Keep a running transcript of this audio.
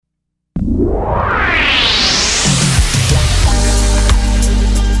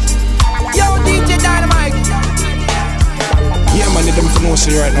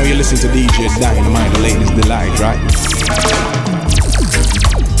see right now you're listening to DJ Dynamite, the latest delight, right?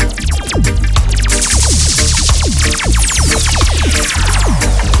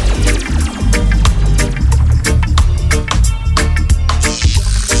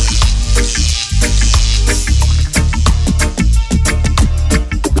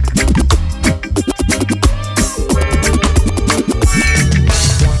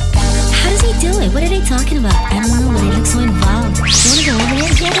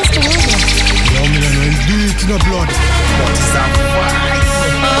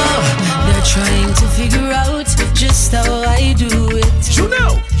 Trying to figure out just how I do it. You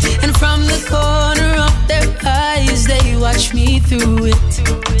know. And from the corner of their eyes, they watch me through it.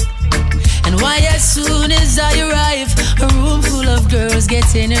 And why as soon as I arrive, a room full of girls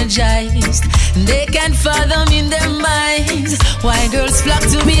get energized. And they can't fathom in their minds why girls flock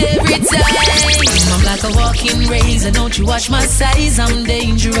to me every time. I'm like a walking razor, don't you watch my size, I'm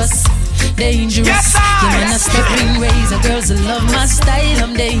dangerous. Dangerous, yes, you man a stepping razor. Girls that love my style,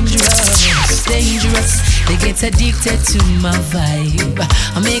 I'm dangerous. Dangerous, they get addicted to my vibe.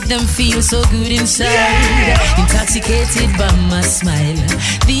 I make them feel so good inside, intoxicated by my smile.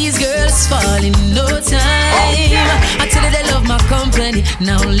 These girls fall in no time. I tell you they love my company.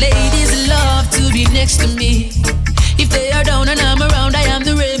 Now ladies love to be next to me. If they are down and I'm around, I am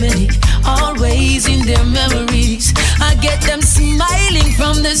the remedy. Always in their memories, I get them smiling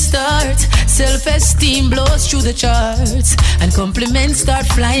from the start. Self-esteem blows through the charts, and compliments start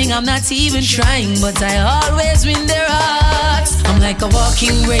flying. I'm not even trying, but I always win their hearts. I'm like a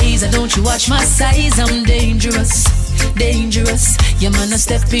walking razor, don't you watch my size, I'm dangerous. Dangerous, yeah man a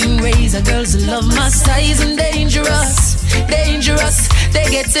stepping razor. Girls love my size, I'm dangerous. Dangerous, they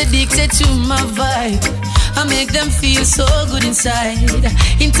get addicted to my vibe. I make them feel so good inside,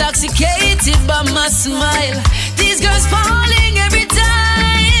 intoxicated by my smile. These girls falling every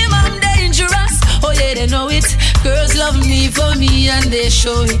time. I'm dangerous, oh yeah they know it. Girls love me for me and they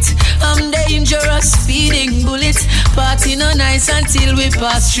show it. I'm dangerous, feeding bullets. Party no nice until we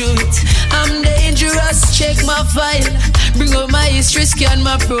pass through it. I'm dangerous, check my file. Bring up my history, scan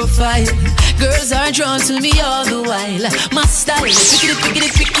my profile. Girls are drawn to me all the while. My style,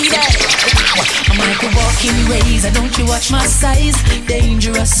 picky that. I'm like a walking razor, don't you watch my size.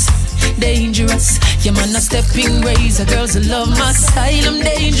 Dangerous, dangerous, yeah man a stepping razor. Girls that love my style, I'm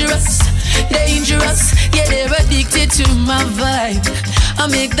dangerous. Dangerous, yeah they're addicted to my vibe. I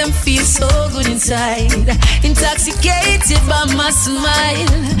make them feel so good inside, intoxicated by my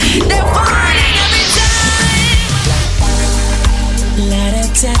smile. They're falling every time. La da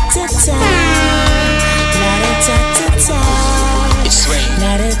ta ta ta, la da ta ta ta. It's rain.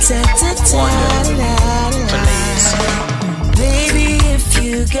 La da ta ta ta, Please. Baby, if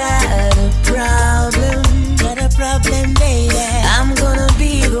you got a problem, baby, I'm gonna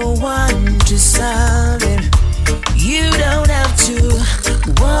be the one to solve it. You don't have to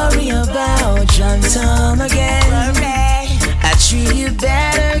worry about John Tom again. I treat you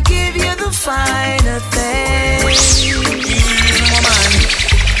better, give you the finer things.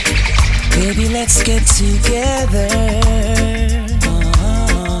 Baby, let's get together.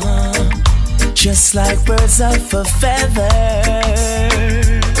 Just like birds of a feather.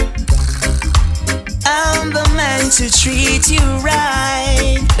 I'm the man to treat you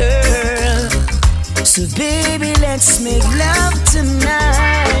right, girl. So baby, let's make love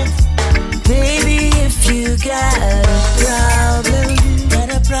tonight. Baby, if you got a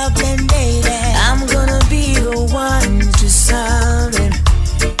problem, baby, I'm gonna be the one to solve it.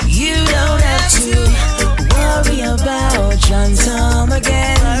 You don't have to worry about John Tom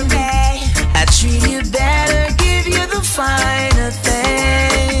again. I treat you better, give you the finer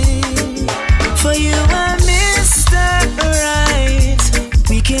thing. For you are Mr. Right.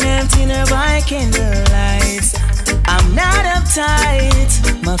 We can have dinner by candlelight. I'm not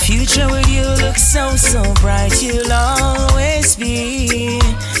uptight. My future with you looks so, so bright. You'll always be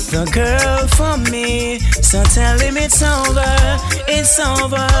the girl for me. So tell him it's over, it's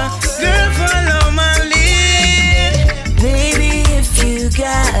over. Girl, follow my lead. Baby, if you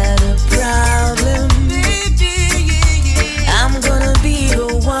got a problem, I'm gonna be the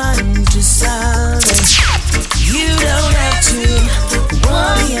one to solve it. You don't have to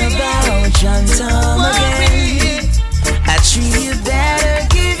worry about John Tom again. I treat you better,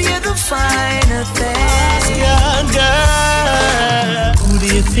 give you the finer things. Girl, who do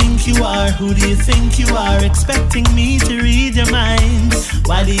you think you are? Who do you think you are? Expecting me to read your mind.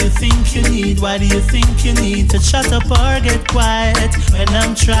 Why do you think you need? Why do you think you need to shut up or get quiet when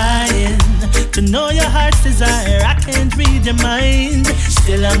I'm trying to know your heart's desire. I can't read your mind,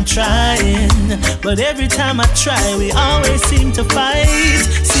 still I'm trying. But every time I try, we always seem to fight.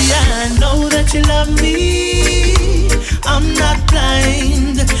 See, I know that you love me, I'm not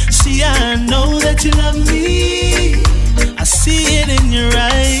blind. See, I know that you love me, I see it in your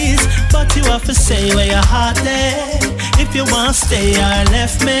eyes. But you have to say where your heart lay. If you want to stay or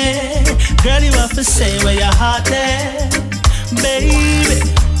left me, girl, you have to say where your heart lay. Baby,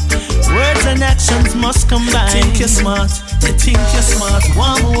 words and actions must combine. Think you're smart, you think you're smart.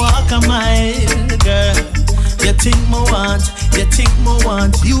 One walk a mile, girl. You think me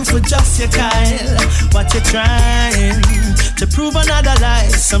want you for just your Kyle. But you're trying to prove another lie.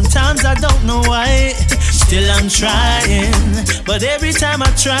 Sometimes I don't know why, still I'm trying. But every time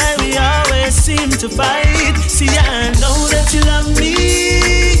I try, we always seem to fight. See, I know that you love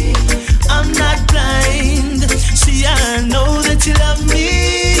me, I'm not blind. See, I know that you love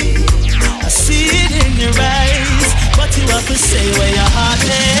me, I see it in your eyes. But you have to say where your heart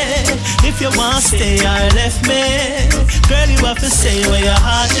is. If you want to stay or left me, girl, you have to say where your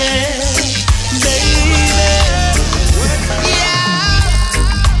heart is, baby. Yeah.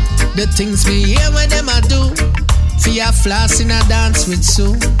 The things me hear when them I do, fear floss in a dance with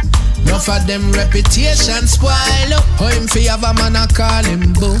Sue. Enough of them reputation spoil up. How him fi have a man a call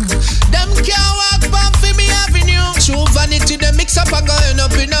him boom. Them can't walk back fi me avenue. True vanity they mix up and going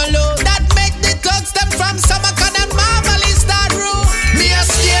up in a low. That make the thugs them from Samarkand and Marvelous that room. Me a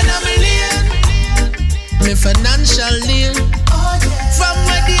stay in a me lane, me financial lane. From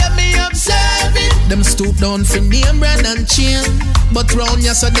where they me observing, them stoop down for name brand and chain. But round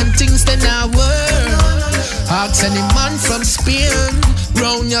ya so them things they not work. Ask any man from Spain,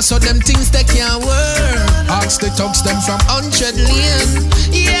 round ya so them things they can't work. Ask the thugs them from 100 lane.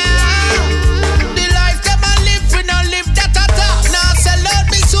 Yeah, the life them I live, we not live that at all. Now sell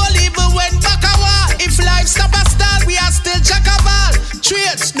out me soul even when back a war. If life stop a start, we are still jack of all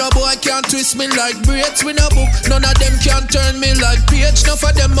trades. No boy can't twist me like braids. We no book, none of them can turn me like page. None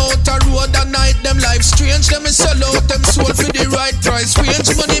of them out a road at night, them life strange. Them is sell out them soul for the right price range.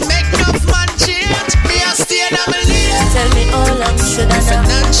 Money make enough man change. Me a stay in my lane. Tell me all I'm should I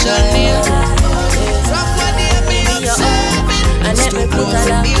financial lane. From what they me observing, and let me put a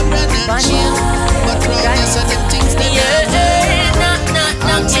lot on you. But round us are them things that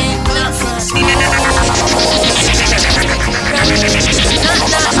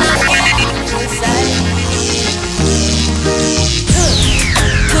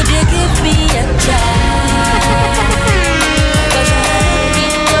could you give me a try? 'Cause I'm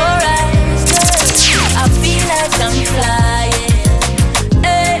in your eyes, girl. I feel like I'm flying.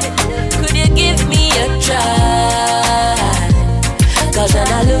 Hey, could you give me a try? 'Cause when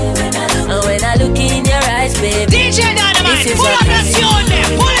I look in your eyes, baby, DJ Dynamite, pull up the tune there,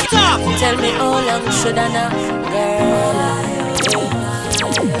 pull it up. tell me how long should I know, girl?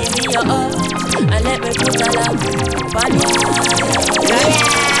 Give me your up and let me put a lock on you.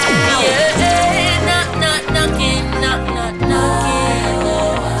 Yeah, knock, knocking, knock, knocking.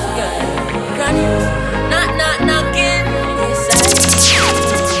 Granny, knock, knocking.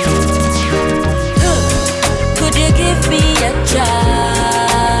 Could you give me a try?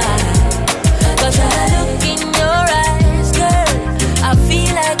 'Cause when I look in your eyes, girl, I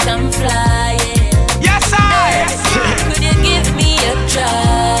feel like I'm flying. Yes, I. Could you give me a try?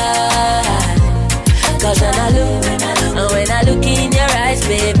 'Cause when I look in your eyes,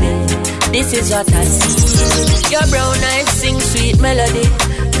 baby, this is what I see. Your brown eyes sing sweet melody,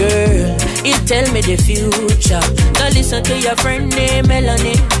 girl, it tell me the future. Now listen to your friend named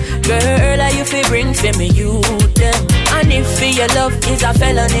Melanie, girl, you fi bring for me youth them. And if for your love is a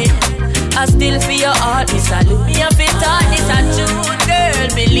felony, I still for your heart is salute. Me have to talk this a truth, girl,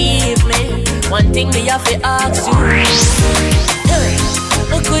 believe me. One thing me have to ask you,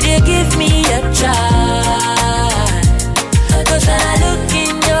 could you give me a try? 'Cause when I look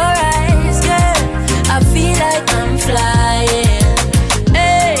in your eyes, girl, I feel like I'm flying.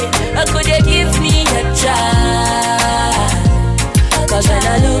 Hey, could you give me a try? 'Cause when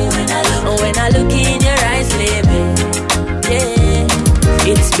I look in your eyes, baby,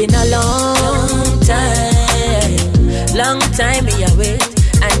 yeah, it's been a long time me a wait,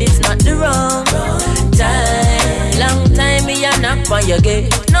 and it's not the wrong time. Long time me a knock on your gate.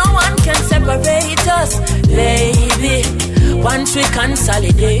 No one can separate us, baby, once we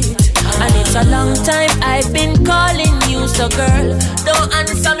consolidate. And it's a long time I've been calling you, so girl, don't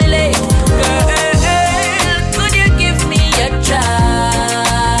answer me late. Girl, could you give me a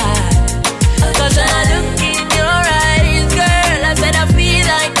try? 'Cause when I look in your eyes, girl, I said I feel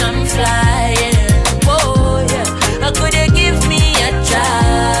like I'm flying. Oh yeah, could you give me a try?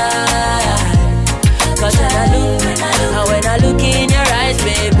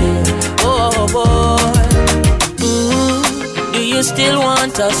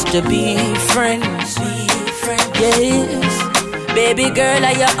 us to be friends. Yes, baby girl,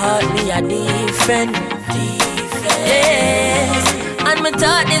 I your heart me a defend. Yes, and me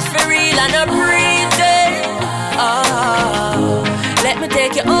thought this for real and a pretend. Oh, let me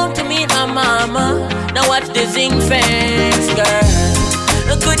take you home to meet my mama. Now watch the zinc fence, girl.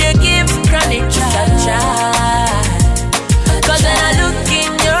 Could you give chronic a try? Cause when I look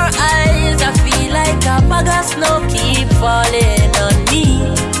in your eyes, I feel like a bag of snow keep falling on me.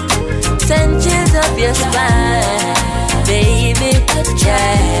 10 inches of your spine, baby,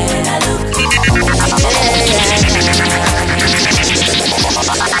 yeah. When I look,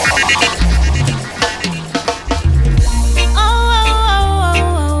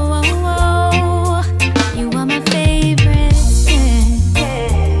 you are my favorite.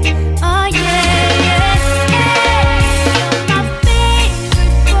 Oh yeah, you're my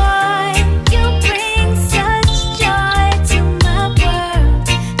favorite boy. You bring such joy to my world.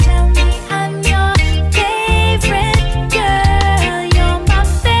 Tell me I'm your favorite girl. You're my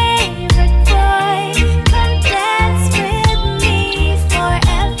favorite boy. Come dance with me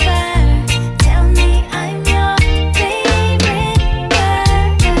forever. Tell me I'm your favorite girl.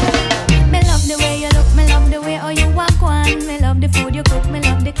 Me love the way you look, me love the way how you walk on. Me love the food you cook, me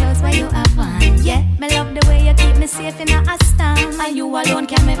love the clothes where you have on. Yeah, me love the way you keep me safe in a storm. And you alone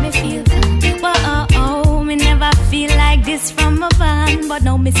can make me feel calm. But me never feel like this from a van. But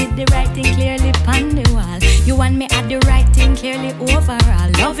now me see the right thing clearly on the wall. You want me at the right thing clearly overall.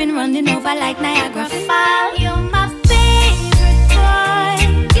 Loving running over like Niagara Falls. You're my favorite boy.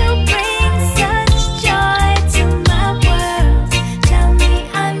 You bring such joy to my world. Tell me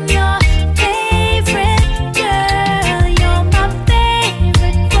I'm your favorite girl. You're my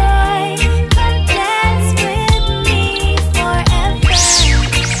favorite boy. Come dance with me forever.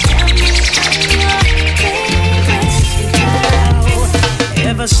 Tell me I'm your favorite girl.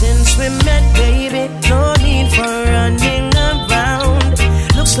 Ever since we met, baby, no need for running around.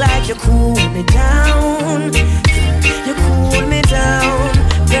 Looks like you cool me down. You cool me down,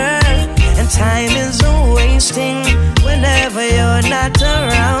 girl. And time is wasting whenever you're not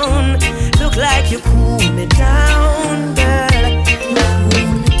around. Look like you cool me down, girl. You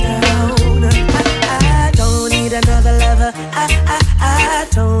cool me down. I don't need another lover. I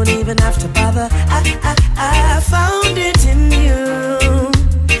don't even have to bother. I found it in you.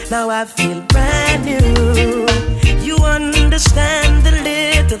 Now I feel brand new. You understand the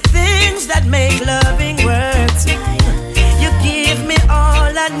little things that make loving work. You give me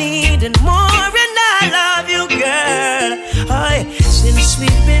all I need and more, and I love you, girl. Oh, since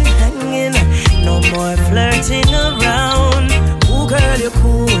we've been hanging, no more flirting around. Ooh, girl, you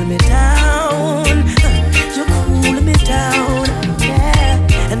cool me down. You cool me down, yeah.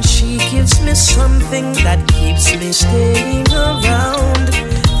 And she gives me something that keeps me staying around.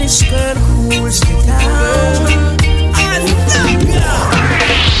 This girl cools me down. To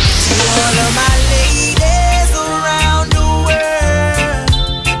all of my ladies around the world,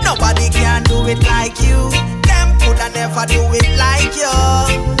 nobody can do it like you. Them coulda never do it like you.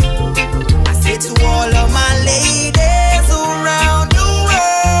 I say to all of my ladies around the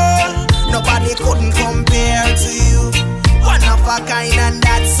world, nobody couldn't compare to you. One of a kind, and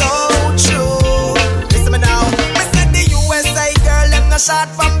that's so true. Listen me now. I said the USA girl, them not short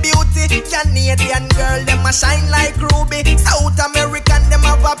from beauty. Canadian girl, them a shine like ruby. South American, them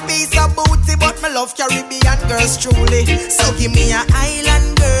have a piece of booty. But me love Caribbean girls truly. So give me an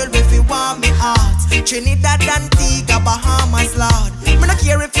island girl if you want me heart. Trinidad, Antigua, Bahamas, Lord. Me not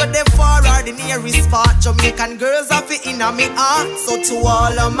care if you're the far or the nearest spot. Jamaican girls have it in a me heart. So to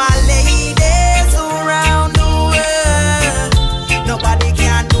all of my ladies around the world, nobody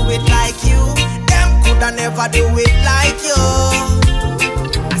can do it like you. Them coulda never do it like you.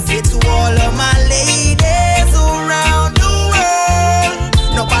 To all of my ladies around the world,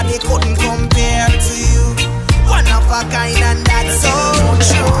 nobody couldn't compare to you. One of a kind, and that's so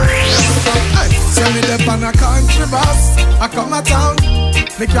true. Hey, send me the on a country bus, I come a town.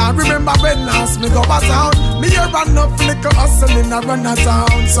 Me can't remember when last me go a town. Me hear enough little hustling a run a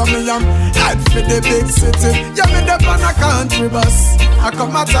town. So me am head for the big city. Yeah, me the on a country bus, I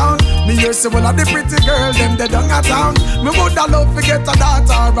come a town. Me hear say well of the pretty girl, them they down a town. Me woulda love to get a daughter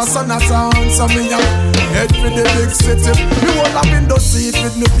or a son a town. So me am head for the big city. Me hold a window seat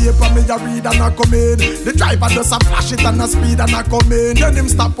with me paper, me a read and a come in. The driver just a flash it and a speed and a come in. Then him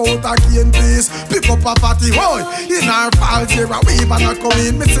stop out a key in peace. Pick up a fatty boy in our pal here a wave and a come in.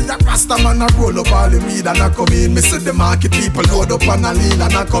 Me see a rasta man a roll up all the weed and a come in. Me see the market people load up and a lean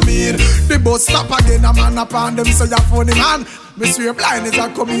and a come in. The bus stop again, a man upon them say a funny man. Me swear blind is a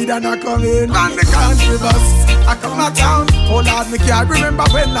comedian a come in. Man the country bus, I come a town. Oh Lord, me can't remember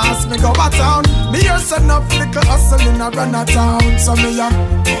when last me go a town. Me hear some enough little hustling a run a town. So me a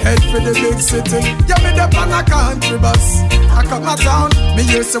head for the big city. Yeah, me the on a country bus, I come a town. Me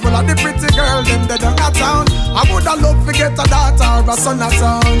hear some of the pretty girl them dead on a town. I woulda love to get a daughter or a son a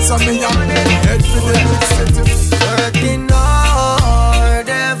town. So me a head for the big city. Working hard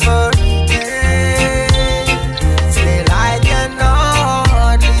every day, still I can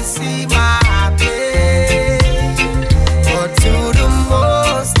hardly see my way. But to the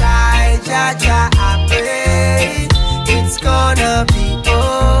Most High, Jah, I pray it's gonna be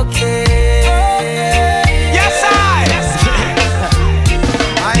okay. Yes, I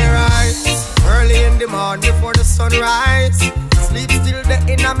rise early in the morning before the sunrise. Sleep still the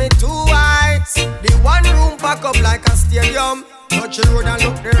inner me two eyes. The one room pack up like a stadium. Touch the road and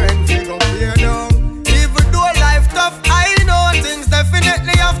look the rent we go clear down. Even though life tough, I know things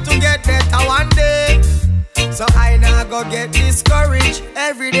definitely have to get better one day. So I now go get discouraged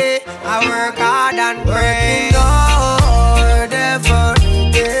every day. I work hard and working hard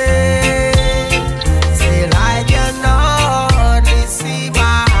every day. Still I can hardly see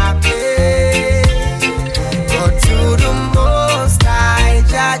my way. But to the Most High,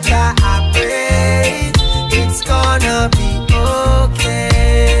 Jah, I pray it's gonna be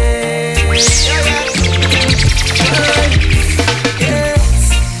okay.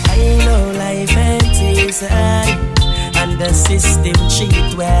 Yes, I know life ain't easy, and the system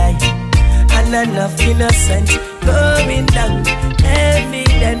cheat way, and enough innocent going down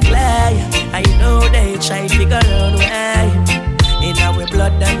evidently. I know they try to figure out why in our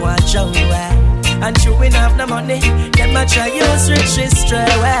blood them watch out why, and true we have no money, them a try use riches straight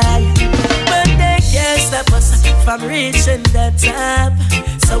away. But they can't stop us from reaching the top,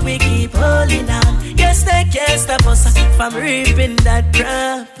 so we keep holding on. Yes, they can't stop us from reaping that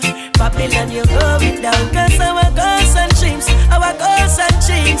crop. Babylon, you're going down, cause our goals and dreams,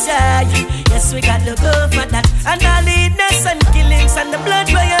 yeah. Yes, we got to go for that. And all the illness and killings and the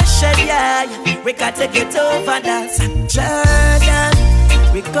blood where you shed, yeah. We got to get over that. Jordan,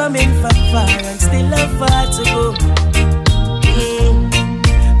 we coming from far and still have far to go.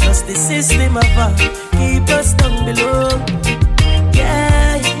 Plus the system of our keep us down below.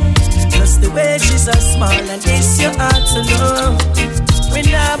 Yeah, plus the wages are small and this you ought to know. We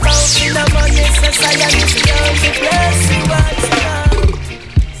not about in the money society, we only bless you want to know.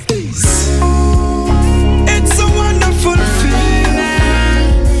 It's a wonderful feeling,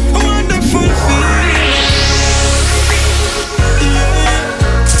 a wonderful feeling. Yeah.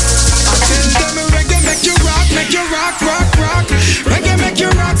 I tell them reggae make you rock, rock. Reggae make you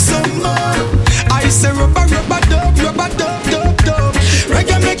rock some more. I say rubber dub.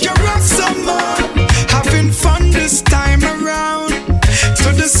 Reggae make you rock some more. Having fun this time around.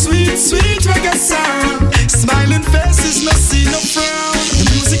 To the sweet, sweet reggae sound. Smiling faces, no see no frown. The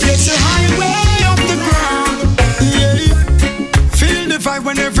music gets you high way off the ground. Yeah. Feel the vibe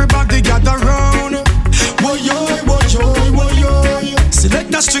when everybody gather round. Woy-yoy.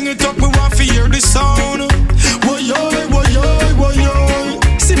 Select that string it up, we want to hear the sound. Woy-yoy.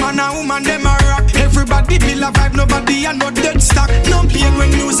 See man and woman, them a rock. Everybody feel a vibe, nobody a no dead stock. No pain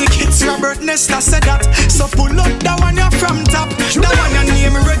when music hits, Robert Nesta said that. So pull up that one you from top. That one your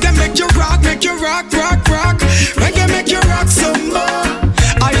name, reggae make you rock. Reggae make you rock some more.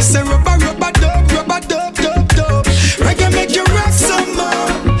 I say rubber dub. Reggae make you rock some more.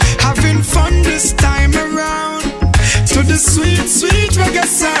 Having fun this time around. To the sweet, sweet reggae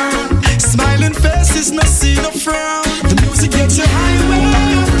sound. Smiling faces, no see no frown. The music gets you high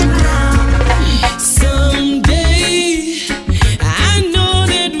way off the ground. Someday I know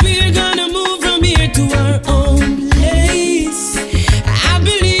that we're gonna move from here to our own place. I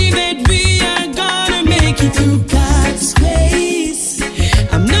believe that we are gonna make it through God's grace.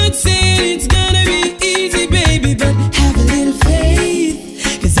 I'm not saying it's gonna be easy, baby, but have a little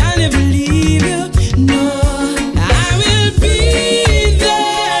faith, 'cause I'll never leave you, no. I will be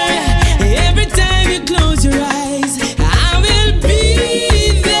there every time you close your eyes.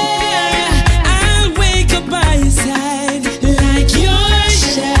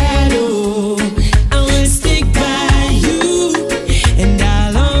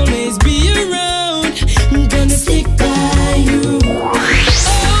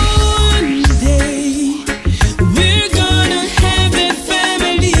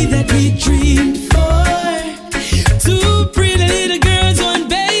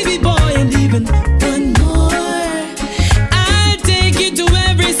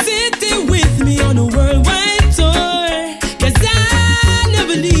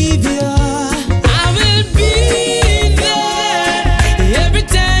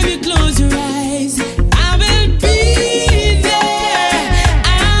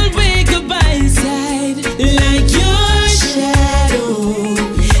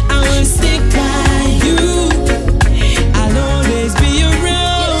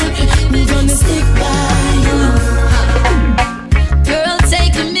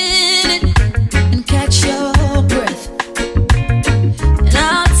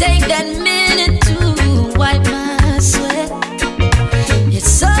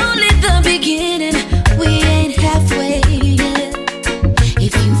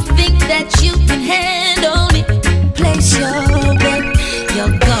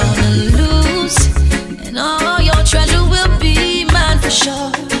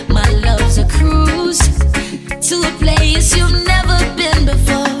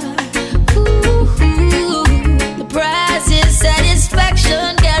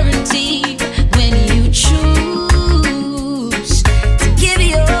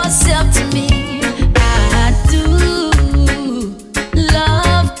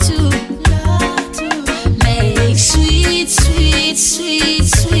 sweet,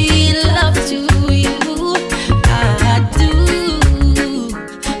 sweet love to you. I do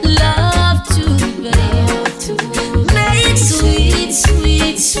love to, babe. Make sweet,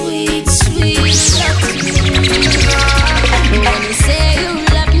 sweet, sweet, sweet love to you. When you say you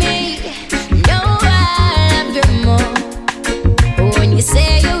love me, know I love you more. When you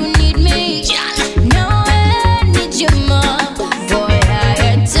say you need me, know I need you more. Boy, I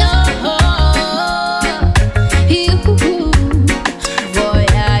adore you. Boy,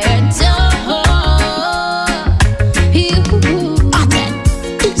 I adore you.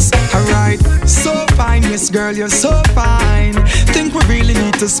 Alright, so fine, yes girl, you're so fine. Think we really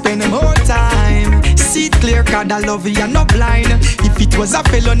need to spend more time. See it clear, cause I love you, you're not blind. If it was a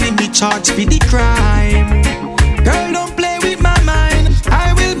felony, me charge for the crime. Girl, don't play with my mind.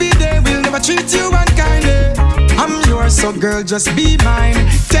 I will be there, will never treat you unkindly. I'm yours, so girl, just be mine.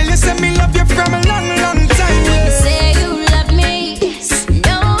 Tell you, say me love you from a long, long time. When you say you love me,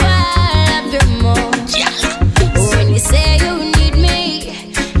 know I love you more. When you say you need me,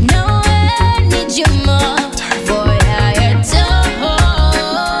 know I need you more. Boy, I adore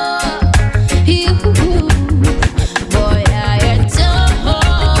you. Boy, I adore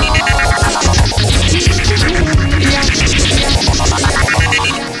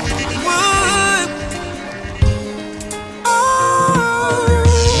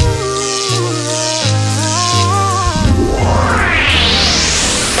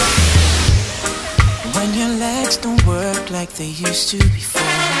When your legs don't work like they used to before,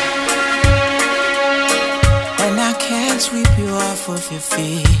 and I can't sweep you off of your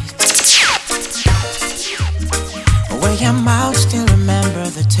feet. When your mouth still remember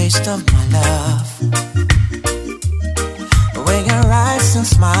the taste of my love, when your eyes still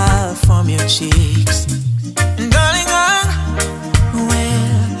smile from your cheeks. And darling, I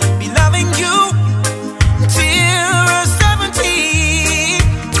will be loving you till we're 17.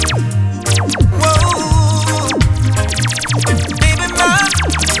 Whoa, baby, my heart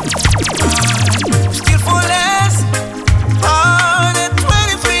still for less hard at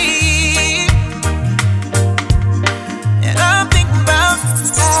 23. And I'm thinking about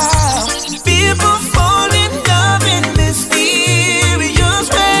how people fall in love in mysterious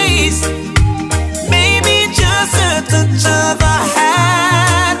ways. Maybe just a touch of a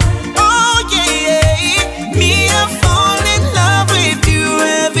hand. Oh yeah, me I fall in love with you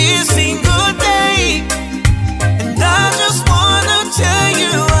every single day. And I just wanna tell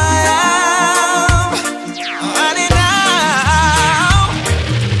you I am running out.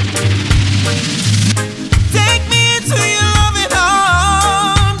 Take me into your loving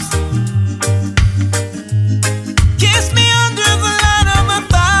arms. Kiss me under the light of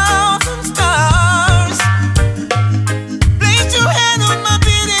 1,000 stars. Place your hand on my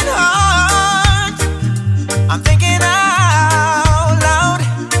beating heart. I'm thinking out loud,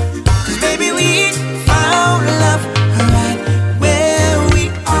 'cause baby we found love right where we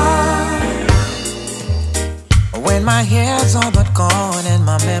are. When my hair's all but gone and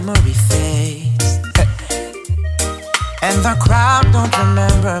my memory fades, and the crowd don't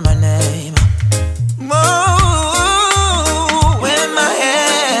remember my name. Oh, when my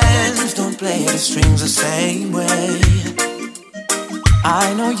hands don't play the strings the same way,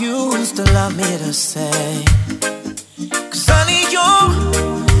 I know you still love me the same. 'Cause honey, your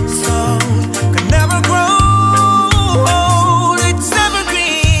soul can never grow old. It's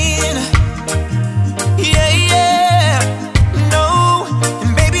evergreen. Yeah, yeah. No,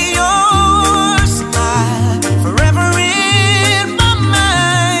 and baby, your smile forever in my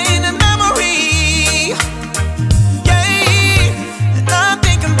mind and memory. Yeah, and I'm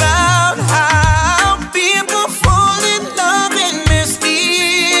thinking about how people fall in love in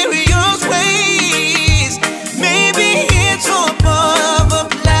mysterious ways. Maybe it's hope of a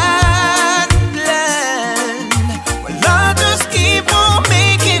blind land. Well, I just keep on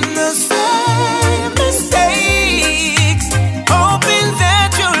making the same mistakes, hoping that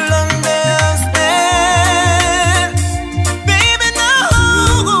you'll understand. Baby, no,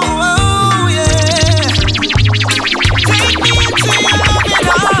 yeah. Take me into your loving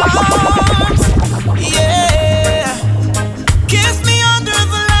arms, yeah. Kiss me under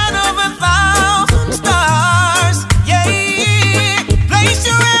the light of 1,000 stars, yeah. Place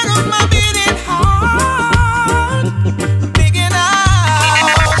your hand on my beating heart. I'm thinking out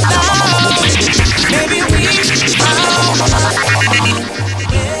loud, maybe we found love,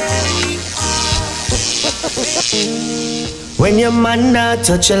 When your man not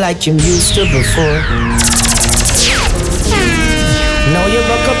touch you like you used to before. Now you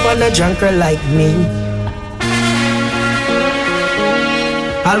back up on a drunker like me.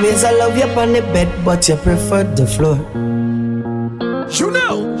 Always I love you on the bed, but you prefer the floor. You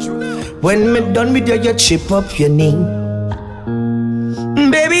know. When me done with you, you chip up your knee.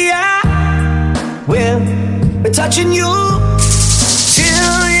 Baby, I will be touching you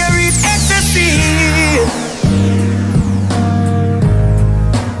till you reach ecstasy.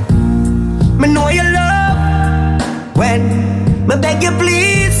 Me know you love when me beg you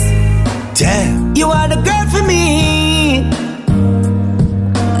please. Damn, you are the girl for me.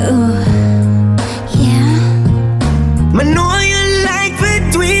 Me know you like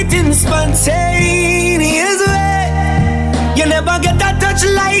it tweeting spontaneous way. You never get that touch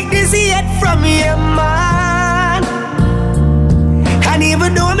like this yet from your man. And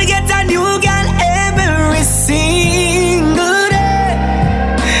even though me get a new girl every single day,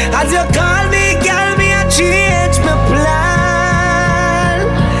 as you call me, girl, me I change my plan.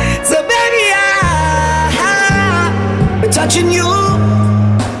 So baby, I'm touching you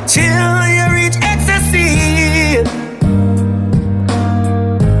till you reach ecstasy.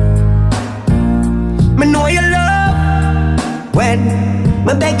 Me know you love when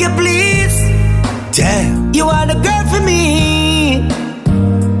me beg you please. Damn, you are the girl for me.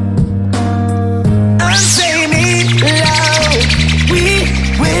 I'm saying it loud. We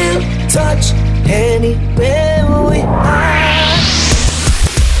will touch anywhere we are.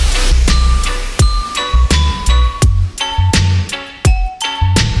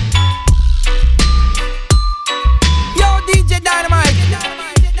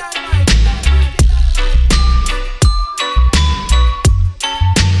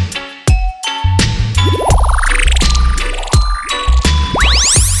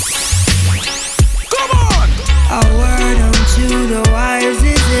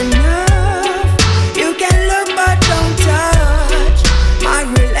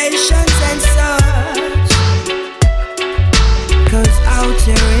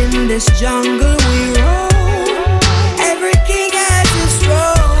 This jungle we roam, every king has his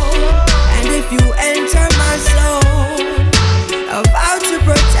throne. And if you enter my zone, I vow to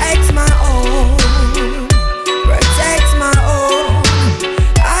protect my own. Protect my own.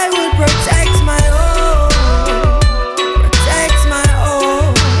 I will protect my own. Protect my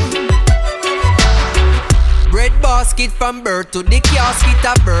own. Bread basket from birth to the casket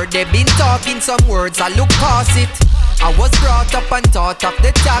of bird. They been talking some words, I look past it. I was brought up and taught of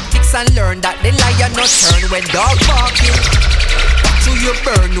the tactics and learned that the lion not turn when dog barking. But to you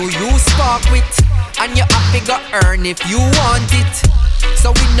burn who you spark with, and you have to go earn if you want it. So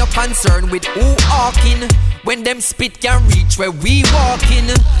we no concern with who hawking, when them spit can reach where we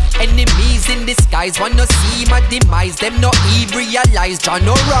walking. Enemies in disguise wanna see my demise. Them no even realize John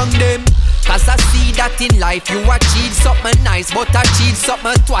no wrong them. Cause I see that in life you achieve something nice, but achieve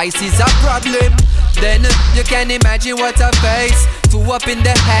something twice is a problem. Then you can imagine what I face. Two up in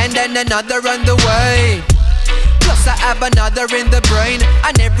the hand and another on the way. Plus I have another in the brain,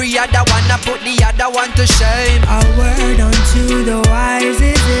 and every other one I put the other one to shame. A word unto the wise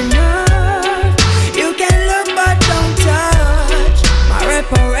is enough. You can look but don't touch my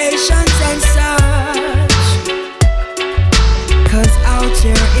reparations and such. Cause out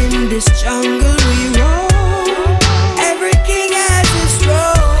here in this jungle we roam, every king has his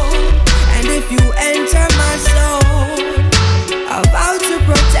throne. And if you enter my zone, I vow to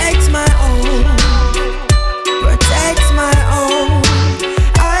protect my own. Protect my own.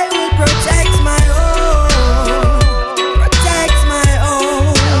 I will protect my own. Protect my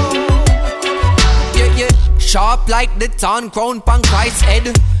own. Yeah, yeah. Sharp like the town crown pan Christ's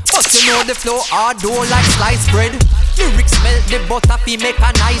head. But you know the flow hard dough like sliced bread. Lyrics melt the butter fi make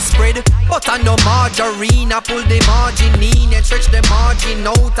a nice spread. But I no margarine, I pull the margin in and stretch the margin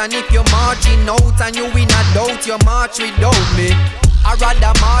out. And if you're marching out and you win a doubt, you march without me. I'd rather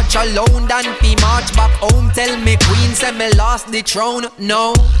march alone than be march back home. Tell me queen say me lost the throne.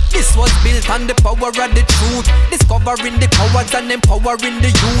 No, this was built on the power of the truth. Discovering the cowards and empowering the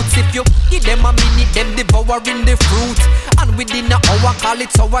youths. If you give them a minute, them devouring the fruit. And within an hour, call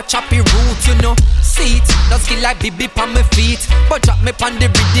it sour choppy root. You know, see it, no skill like BB on my feet. But drop me on the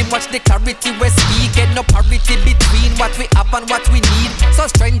rhythm, watch the clarity we speak. And no parity between what we have and what we need. So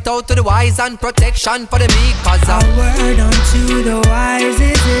strength out to the wise and protection for the meek. Cause a word unto the wise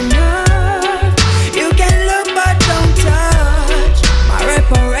is enough. You can look but don't touch my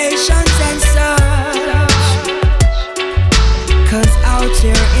reparations and such. Cause out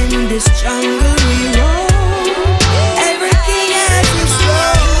here in this jungle we roam, every king has his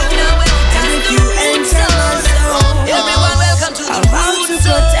throne. And if you enter my zone, everyone welcome to the I vow to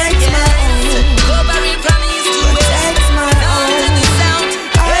protect my own. Covering from east to west, protect my north to the south.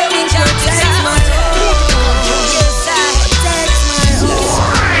 I will protect my own. Protect my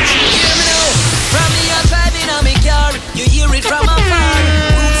own.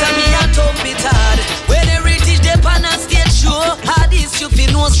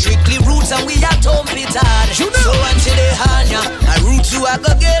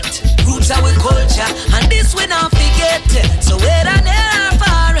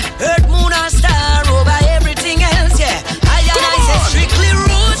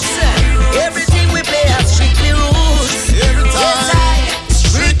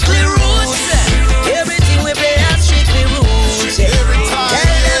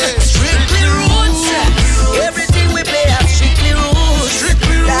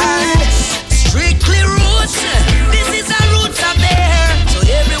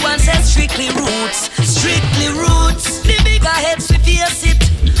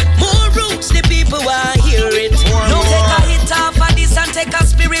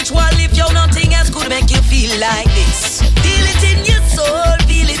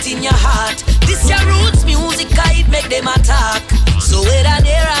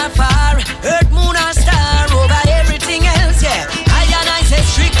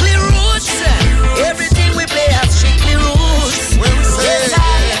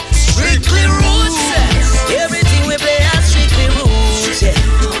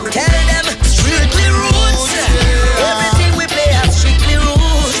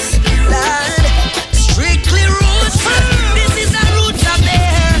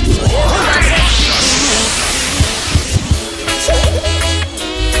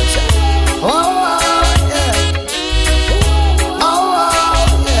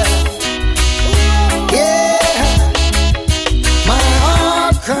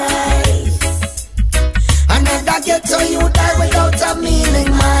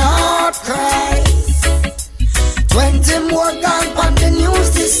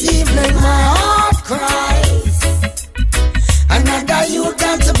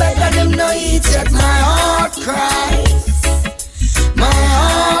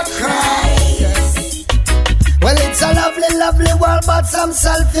 lovely world, but some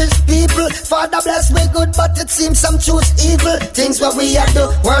selfish people. Father bless me good, but it seems some choose evil. Things where we have to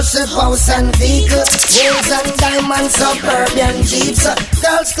worship house and vehicle. Gold and diamonds, suburban jeeps.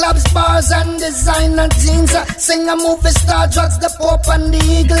 Girls clubs, bars and designer jeans. Sing a movie star, drugs, the Pope and the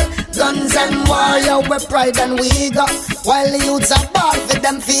Eagle. Guns and warrior, we pride and we go. While the youths are bad for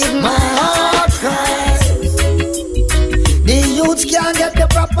them feed. My heart cries. The youths can't get the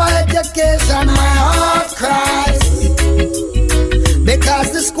proper education. My heart cries.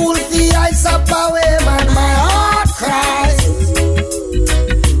 Because the school fee is up away, man. My heart cries.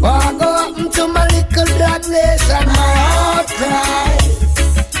 Oh, I go up into my little dark nation. My heart cries.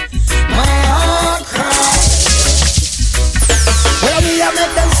 My heart cries. Well, we have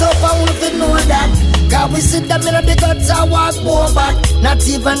made them so far, we know that. God, we sit them in the guts and walk more back. Not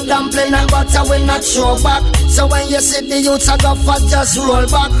even dumpling and butter will not show back. So when you see the youths a go for just roll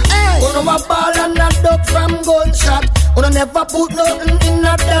back. Hey, you know a ball and a duck from gunshot. You don't never put nothing in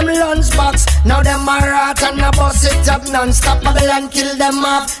a them lunchbox. Now them a rat and a bus it up non-stop. Babylon kill them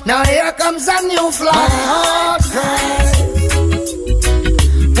off. Now here comes a new flag. My heart cries.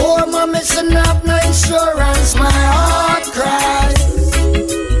 Poor mom missing up no insurance. My heart cries.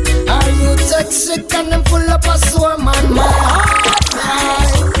 Are you toxic and them full up a sore man? My heart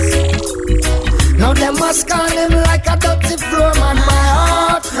cries. Now them must call him like a dirty floor man. My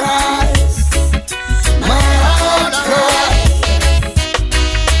heart cries. My heart cries.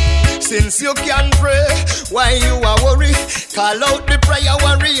 Since you can pray, why you are worried? Call out the prayer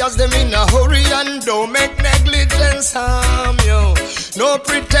warriors, them in a hurry. And don't make negligence harm you. No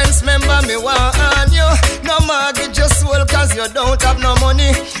pretense, member, me want you. No mortgage your soul cause you don't have no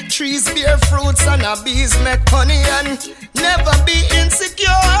money. Trees bear fruits and a bees make honey. And never be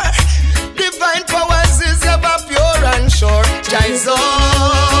insecure. Divine powers is ever pure and sure. Jah is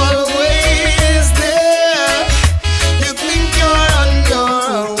always there. You think you're on your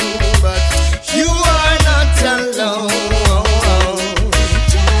own, but you are not alone.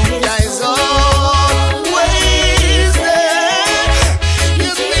 Jah is always there.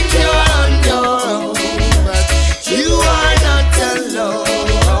 You think you're on your own, but you are not alone.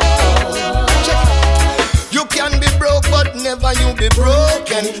 You can be broke, but never you be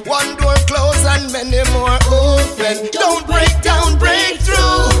broken. One door closed and many more open. Don't break down, break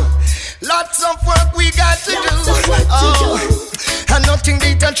through. Lots of work we got to do. And nothing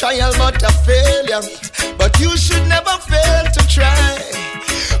beat a trial but a failure. But you should never fail to try.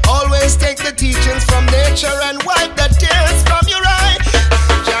 Always take the teachings from nature and wipe the tears from your eye.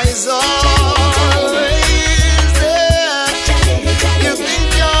 Jah is always there. You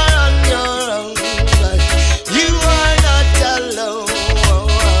think you're on your own, but you are not alone.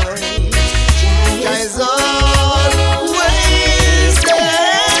 Jah is always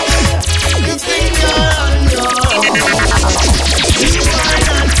there. You think you're on your own, you are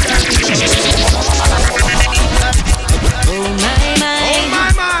not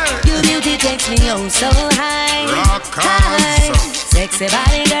Your beauty takes me oh so high. High. Sexy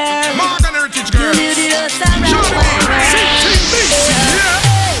body girl. Morgan Heritage girl. Your beauty does surround my world.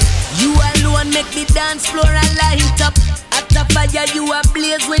 You alone make me dance floor and light up. At the fire you are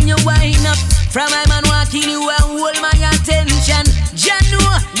blaze when you wind up. From my man walking you and hold my attention. Janu,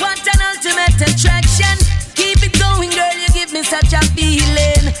 what an ultimate attraction. Keep it going girl, you give me such a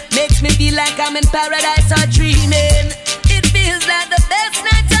feeling. Makes me feel like I'm in paradise or dreaming. It feels like the best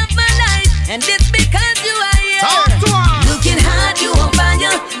night of my life. And it's because you are here. Looking hot, you on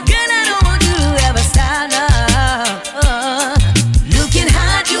fire. Girl, I don't want you to ever stop. Looking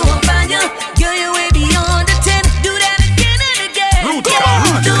hot, you on fire. Girl, you're way beyond the 10. Do that again and again.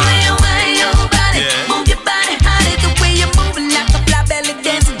 Yeah. The way you wind your body. Move your body hot. The way you're moving like a fly belly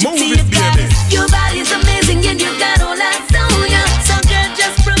dancing. Move it, baby. Your body's amazing and you got all that on ya. So girl,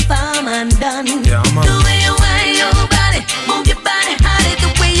 just perform and done. Yeah, the way you wind your body. Move your body hot.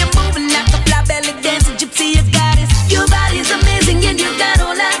 The way you're moving like a fly belly dancing. Gypsy, you got it. Your body's amazing and you got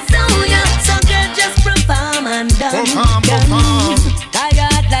all that on ya. So girl, just perform and done.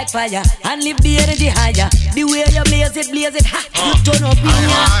 Tired like fire and lift the energy higher. The way you blaze it, ha. You turn up in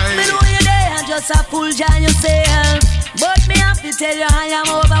ya. Me know you're there and just a full giant yourself. But me have to tell you I am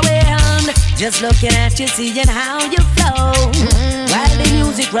overwhelmed. Just looking at you, seeing how you flow. While the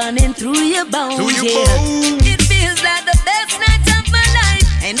music running through your bones, yeah. It feels like the best night of my life.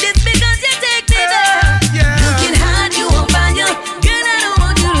 And it's because you take me there. Looking hot, you on fire. Girl, I don't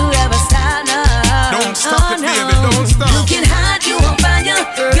want you to ever stop. Don't stop it, baby, don't stop. Looking hot, you on fire.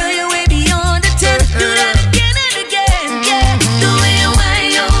 Girl, you're way beyond the 10. Do that again and again, yeah. The way you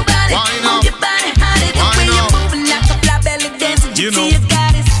wind your body. Move your body hot. The way you're moving like a fly belly dancing. You see you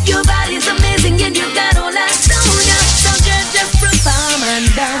got it. Your body's amazing and you got all that on ya. So just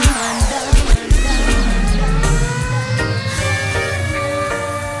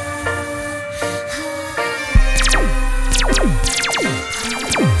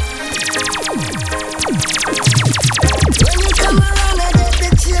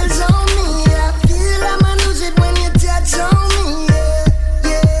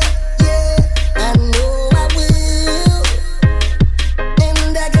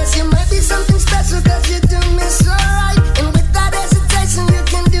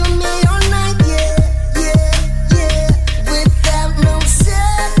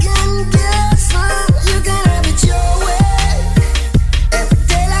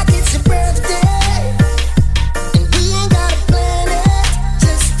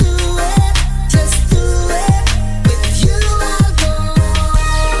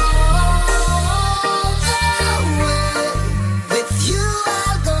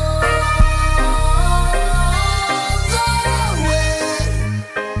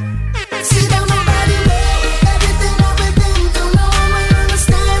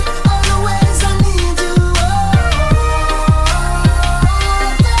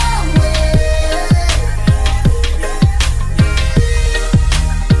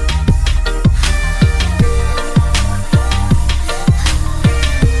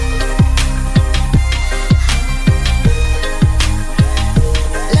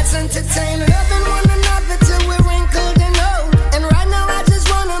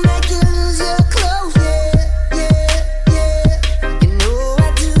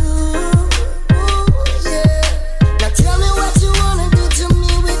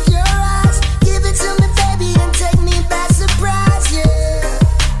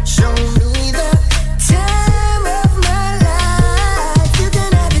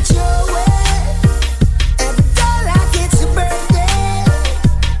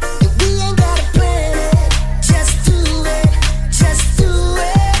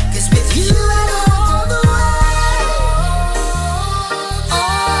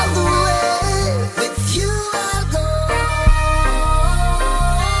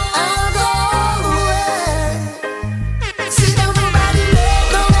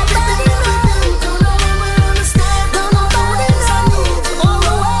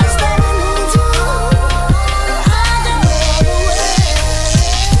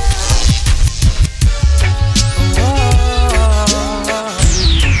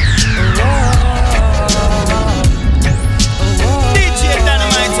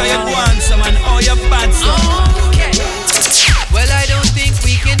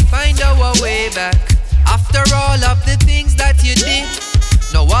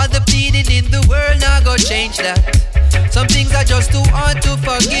up needing in the world, now go change that. Some things are just too hard to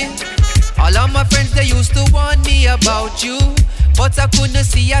forgive. All of my friends, they used to warn me about you, but I couldn't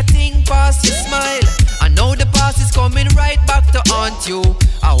see a thing past your smile. I know the past is coming right back to haunt you.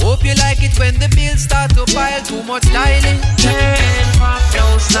 I hope you like it when the bills start to pile. Too much styling. Can't pop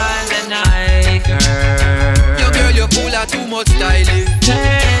no styling, I girl. Yo girl, you're full of too much styling.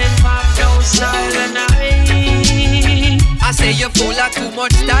 Can't pop no styling, I say you're full of too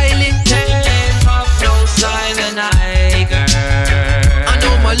much styling. Can't pop no styling, I girl. I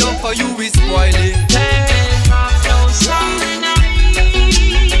know my love for you is spoiling. Can't pop no styling,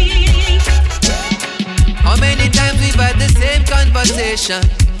 How many times we've had the same conversation?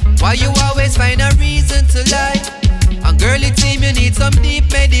 Why you always find a reason to lie? And girl, it seems you need some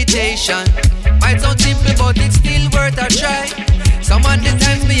deep meditation. Might sound simple, but it's still worth a try. Some of the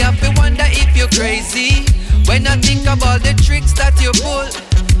times me have to wonder if you're crazy when I think about the tricks that you pull.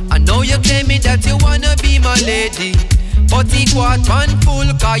 I know you tell me that you wanna be my lady, but it was one full,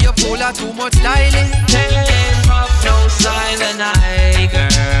 cause you're full of too much styling. Can't pop no styling, I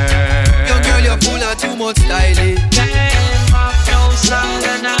girl. Yo girl, you're full of too much styling. Can't pop no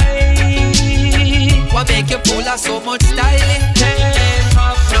styling, what make you full of so much styling? Can't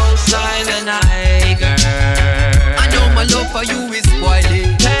pop no styling, I girl. I know my love for you is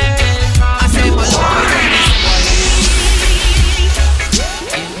spoiling. I say my love for you is spoiling.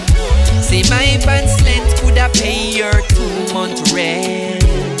 See my pants length could have pay your 2-month rent,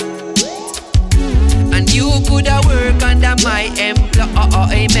 and you could have work under my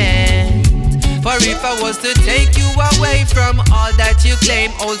employment. For if I was to take you away from all that you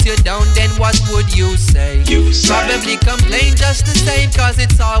claim, hold you down, then what would you say? Probably complain just the same, cause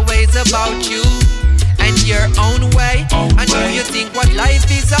it's always about you and your own way. And do you think what life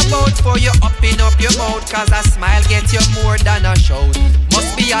is about for you upping up your mouth? Cause a smile gets you more than a shout.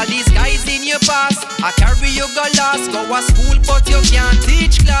 Must be all these guys in your past. I carry you go lost, go to school but you can't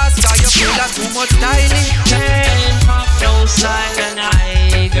teach class, cause you're full of too much styling. Can't pop no styling,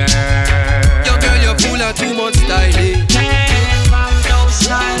 I girl. Yo girl, you're full of too much styling. Can't pop no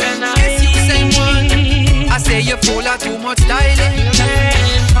styling, I yes, you say one. I say you're full of too much styling.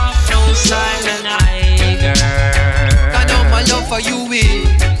 Can't pop no styling, I girl. I know my love for you is.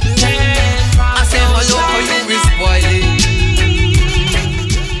 I say my love for you is spoiling.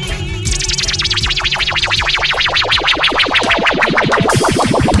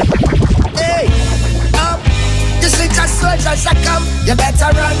 Hey, up, you see just soldiers that come. You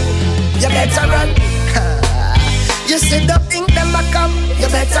better run, you better run. You see the thing them a come. You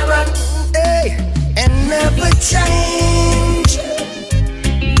better run, hey, and never change.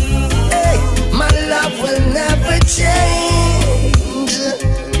 Hey, my love will never change.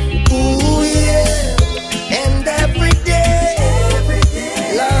 Ooh yeah, and every day,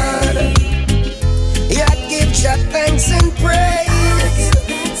 Lord, yeah, give your thanks and praise.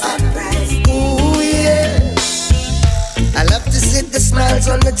 Ooh yeah, I love to see the smiles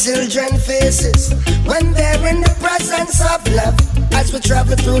on the children's faces when they're in the presence of love as we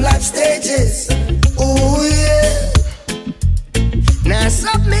travel through life stages. Ooh yeah. Now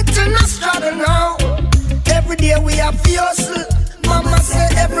submit to no struggle now. Every day we have to hustle. Mama say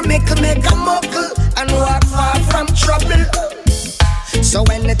every make a muckle and walk far from trouble. So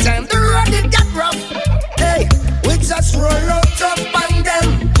anytime the road it get rough, hey, we just roll out up on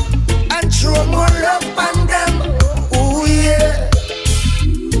them and throw more love on them. Ooh yeah.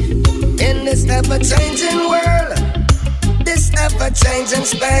 In this ever-changing world, this ever-changing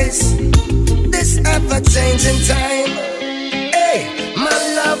space, this ever-changing time, hey, my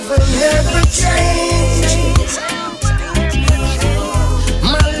love will never change.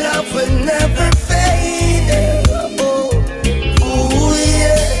 My love will never fade. Oh, ooh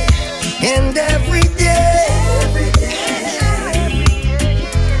yeah. And every day,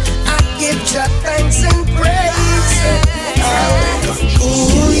 I give you thanks and praise.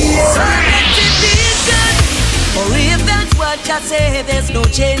 Ooh yeah. Or if that's what you say, there's no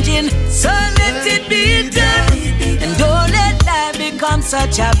changing. So let it be done. And don't let life become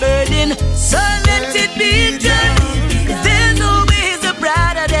such a burden. So let it be done. 'Cause there's always a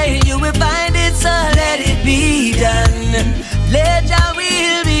brighter day. You will find it, so let it be done. Let your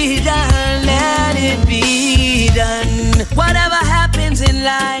will be done. Let it be done. Whatever happens in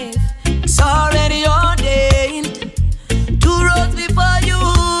life, it's already ordained. 2 roads before you,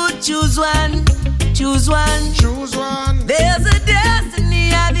 choose one. Choose one. Choose one. There's a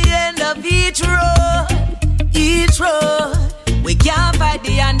destiny at the end of each road. Each road. We can't fight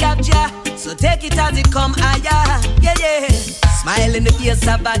the hand of Jah, so take it as it come higher. Yeah, yeah. Smile in the face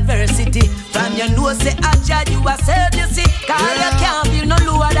of adversity. From your nose say, Jah, you are said, you see. Cause you can't feel no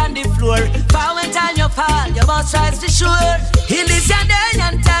lower than the cause tries to sure. In this your day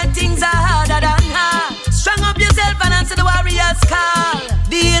and time, things are harder than hard. Strong up yourself and answer the warrior's call.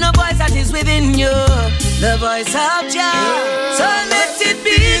 The inner voice that is within you, the voice of Jah. So let it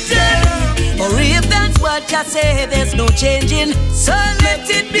be done. Or if that's what Jah say, there's no changing. So let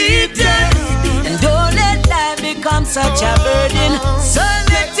it be done. And don't let life become such a burden. So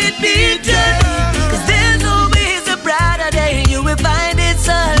let it be done. Cause there's always a brighter day. You will find it,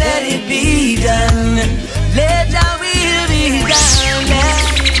 so let it be done. Let Jah will be done.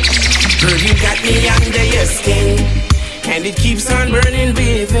 Girl, you got me under your skin, and it keeps on burning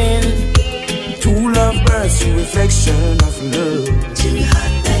within. True love bursts, you reflection of love. Too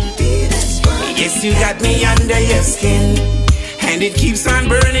hot that beat is burning. Yes, you got me under your skin, and it keeps on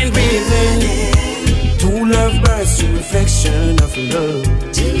burning within. True love bursts, you reflection of love.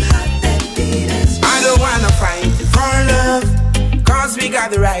 Too hot that beat is burning. I don't wanna fight for love, cause we got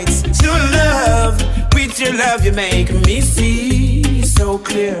the rights to love. With your love you make me see so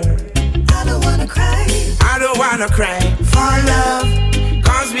clear. I don't wanna cry. I don't wanna cry for love,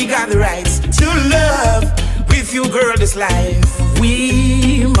 cause we got the rights to love. With you, girl, this life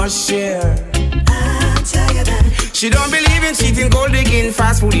we must share. I'll tell you that. She don't believe in cheating, gold digging,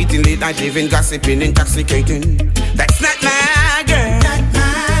 fast food eating, late night living, gossiping, intoxicating. That's not my girl. Not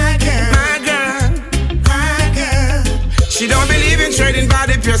my girl. My girl. My girl. She don't believe in trading,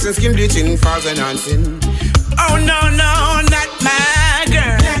 body piercing, skin bleaching, falls and dancing. Oh no, no, not my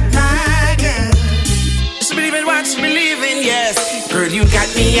girl. Not my girl. She believe in what she believe in, yes. Girl, you got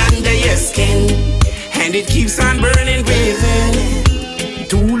me under your skin, and it keeps on burning within.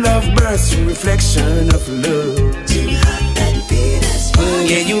 True love bursts, reflection of love. Too hot that beat is burning.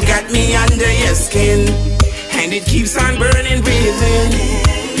 Yeah, you got me under your skin, and it keeps on burning within.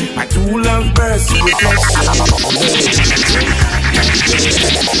 My true love bursts, reflection of love.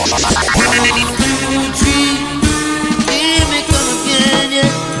 Here we come again,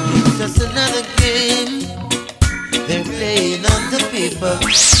 yeah. Just another game. They're playing on the paper.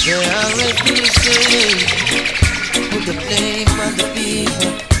 They're always do the same. Put the blame on the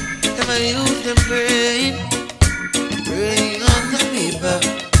people. Never use the brain. Playing on the paper.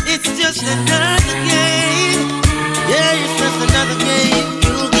 It's just another game. Yeah, it's just another game.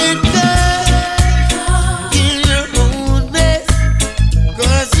 You get caught in your own mess,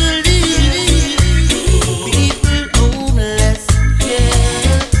 'cause you leave people homeless.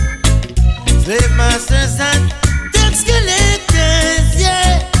 Yeah, slave masters and tax collectors.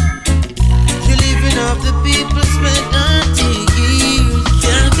 Yeah, you're living off the people spent until you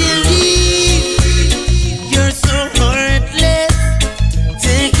can't believe you're so heartless.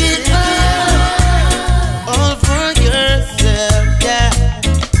 Take it all for yourself. Yeah,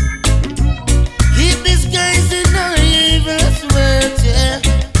 keep disguising our evil words. Yeah,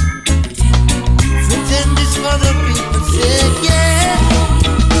 pretend this for the people's sake.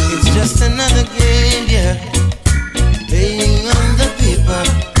 Yeah, it's just another game. Yeah, playing on the people.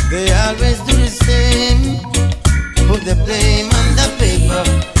 They always do the same. Put the blame on the paper.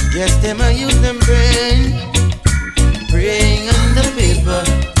 Yes, them I use them brain. Preying on the paper.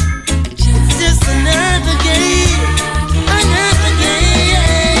 It's just another game. Another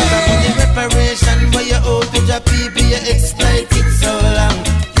game. About the reparation where you owe to the people you exploited so long.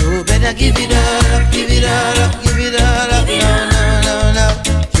 You better give it all up, give it all up, give it all up. No, no, no, no.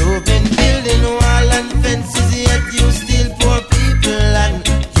 You've been building wall and fences, yet you still poor people, and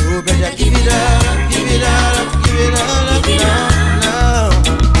you better give it all up, give it all up, give it all up. No, no.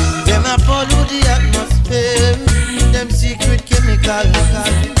 Them a pollute the atmosphere, them secret chemicals,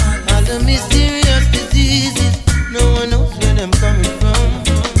 all the mysterious diseases. No one knows where them coming from.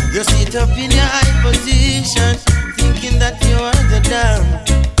 You sit up in your high position, thinking that you are the damn.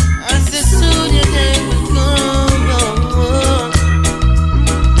 I say soon your day will come.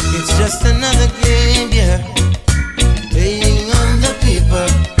 It's just another game, yeah. Playing on the people.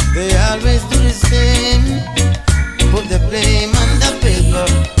 They always do the same. Put the blame on the paper.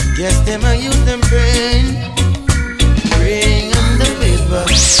 Guess them I use them brain. Preying on the paper.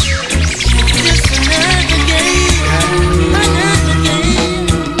 Just another game. Another game.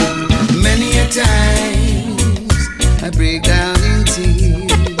 Many a time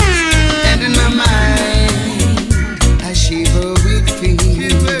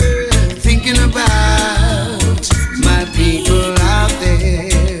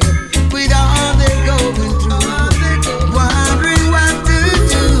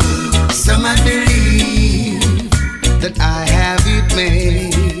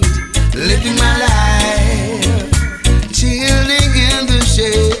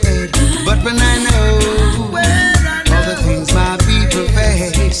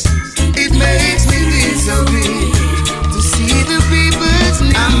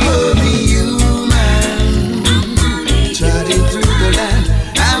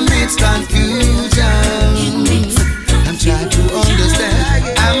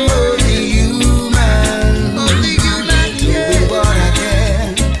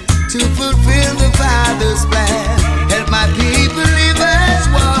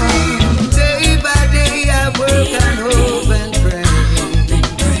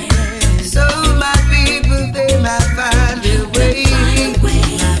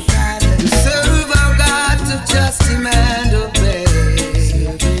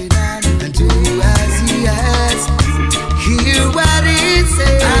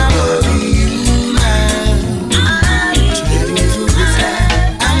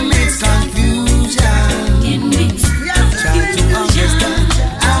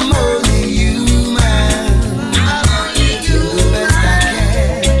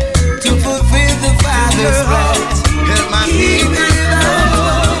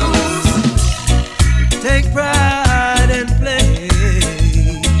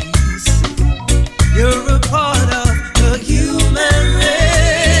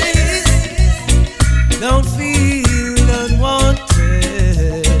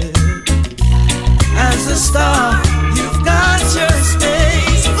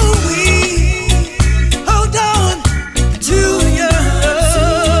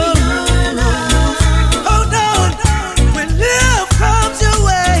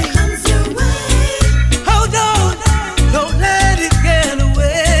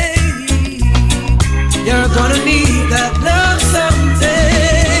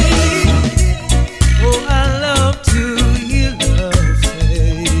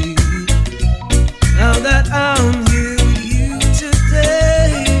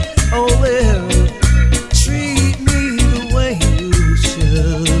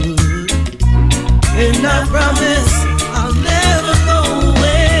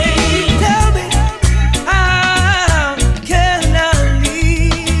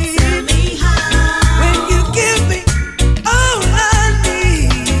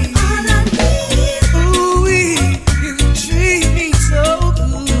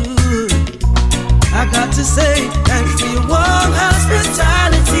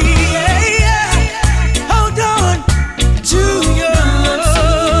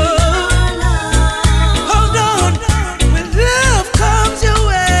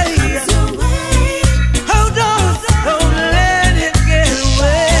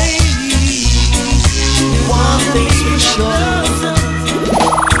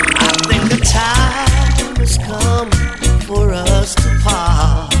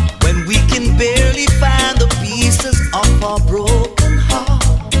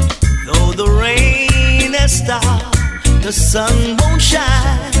the sun won't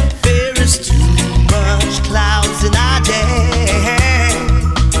shine. There is too much clouds in our day.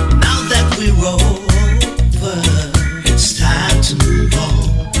 Now that we're over, it's time to move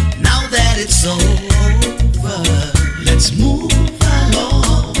on. Now that it's over, let's move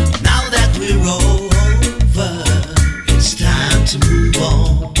along. Now that we're over, it's time to move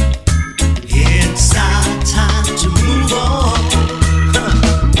on. It's our time to move on.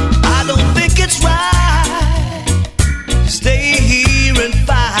 I don't think it's right to stay here and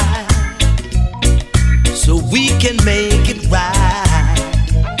fight, so we can make it right.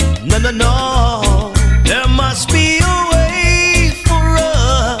 No, no, no. There must be a way for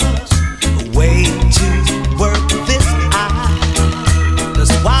us, a way to work this out.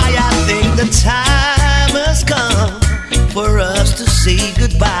 That's why I think the time has come for us to say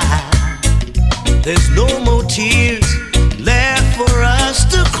goodbye. There's no more tears left for us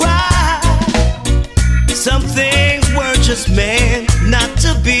to cry. Some things were just meant not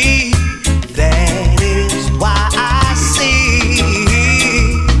to be. That is why I see.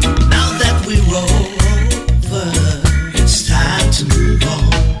 Now that we're over, it's time to move on.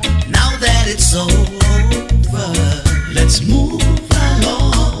 Now that it's over, let's move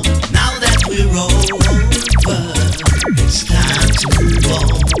along. Now that we're over, it's time to move on.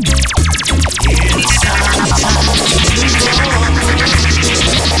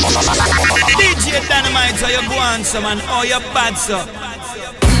 DJ Dynamite, so you go on, some man, oh, you're bad, so.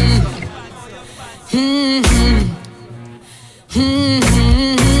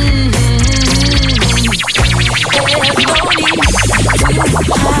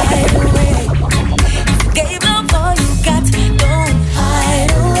 Gave up all you got, don't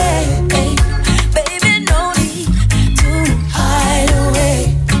hide away. Baby, no need to hide away.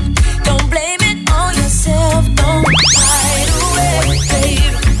 Don't blame it on yourself, don't hide away,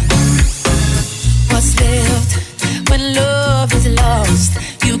 babe. What's left when love is lost?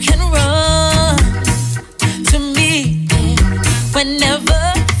 You can run to me whenever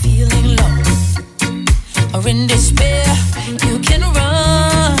feeling low or in despair. You can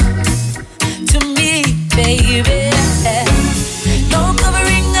run to me, baby. No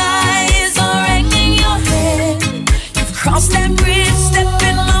covering eyes or hanging your head. You've crossed that bridge,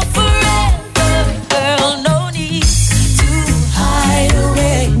 stepping off forever. Girl, no need to hide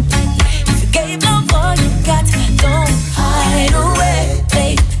away. If you gave love all you got, don't hide away,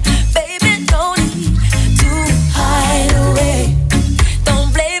 babe. Baby, no need to hide away. Don't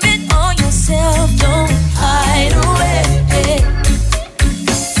blame it on yourself, don't hide away.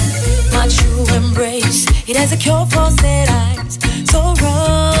 My true embrace, it has a cure for sad eyes. So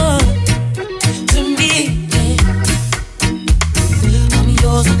run to me. I'm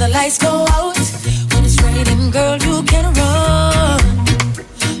yours when the lights go out. When it's raining, girl, you can run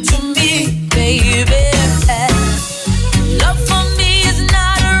to me, baby. Love for me is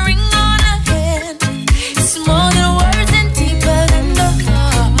not a ring on a hand. It's more than words and deeper than the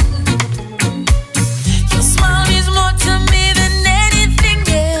heart. Your smile means more to me than anything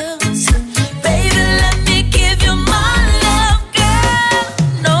else. Baby, let me give you my love, girl.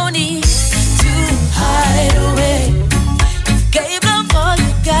 No need to hide away. Gave love all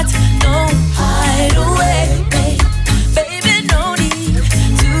you got, don't hide away, babe. Baby, no need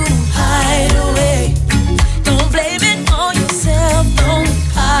to hide away. Don't blame it on yourself, don't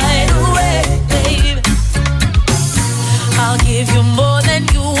hide away, babe. I'll give you more than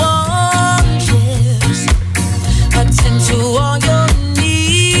you want, yes. Attend to all your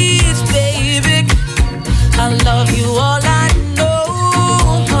needs, baby. I love you all I know,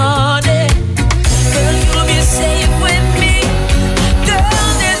 honey. Girl, you'll be safe with me. Girl,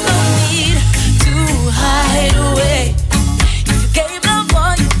 there's no need to hide away. If you gave love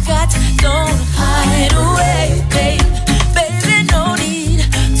all you got, don't hide away, babe. Baby, no need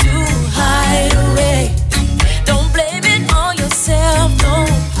to hide away. Don't blame it on yourself, don't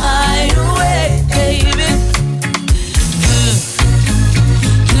hide away, baby.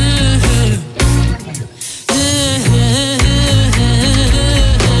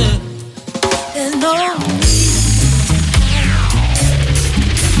 There's no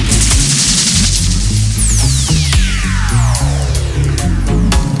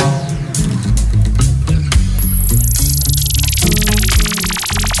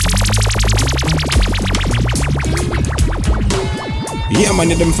Yeah, man,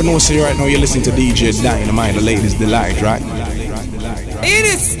 you them for no say right now you're listening to DJ Dynamite, the ladies' delight, right? It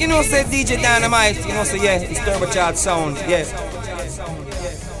is, you know, say DJ Dynamite, you know, so yeah, it's turbocharged sound, yeah.